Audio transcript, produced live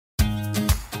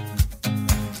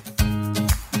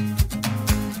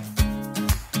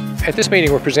At this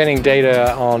meeting, we're presenting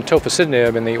data on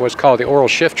tofacitinib in what's called the oral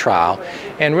shift trial.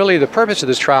 And really, the purpose of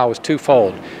this trial was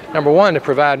twofold. Number one, to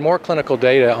provide more clinical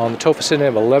data on the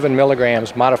tofacitinib 11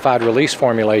 milligrams modified release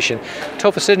formulation.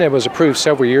 Tofacitinib was approved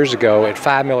several years ago at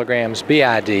 5 milligrams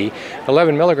BID.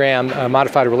 11 milligram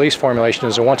modified release formulation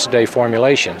is a once-a-day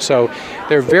formulation. So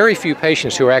there are very few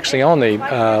patients who are actually on the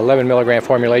 11 milligram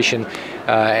formulation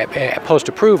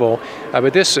post-approval,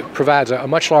 but this provides a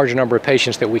much larger number of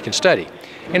patients that we can study.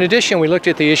 In addition, we looked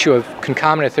at the issue of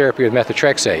concomitant therapy with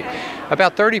methotrexate.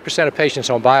 About 30% of patients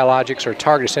on biologics or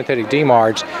targeted synthetic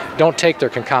DMARDs don't take their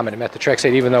concomitant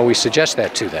methotrexate, even though we suggest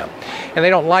that to them. And they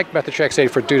don't like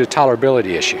methotrexate due to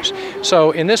tolerability issues.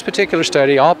 So in this particular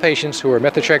study, all patients who were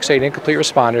methotrexate incomplete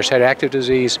responders, had active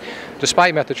disease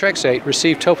despite methotrexate,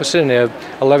 received tofacitinib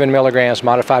 11 milligrams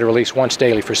modified release once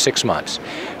daily for 6 months.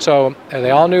 So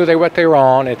they all knew what they were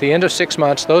on. At the end of 6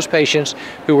 months, those patients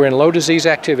who were in low disease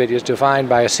activity, as defined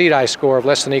by a CDAI score of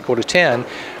less than or equal to 10,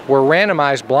 were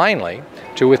randomized blindly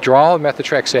to withdrawal of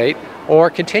methotrexate or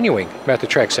continuing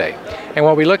methotrexate. And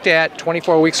what we looked at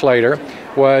 24 weeks later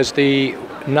was the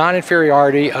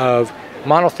non-inferiority of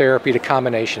monotherapy to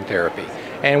combination therapy.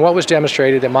 And what was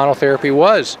demonstrated that monotherapy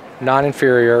was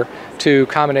non-inferior to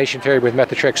combination therapy with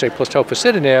methotrexate plus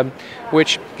tofacitinib,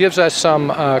 which gives us some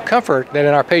comfort that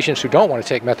in our patients who don't want to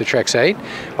take methotrexate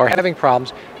or having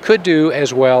problems could do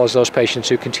as well as those patients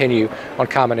who continue on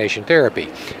combination therapy.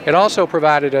 It also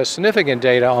provided us significant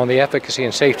data on the efficacy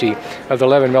and safety of the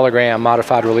 11 milligram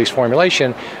modified release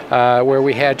formulation, where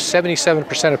we had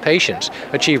 77% of patients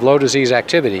achieve low disease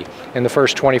activity in the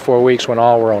first 24 weeks when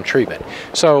all were on treatment.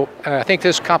 So I think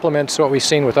this complements what we've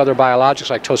seen with other biologics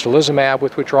like tocilizumab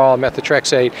with withdrawal of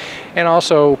methotrexate, and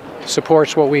also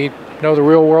supports what we know the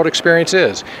real world experience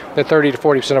is, that 30 to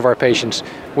 40% of our patients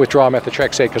withdraw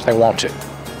methotrexate because they want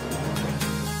to.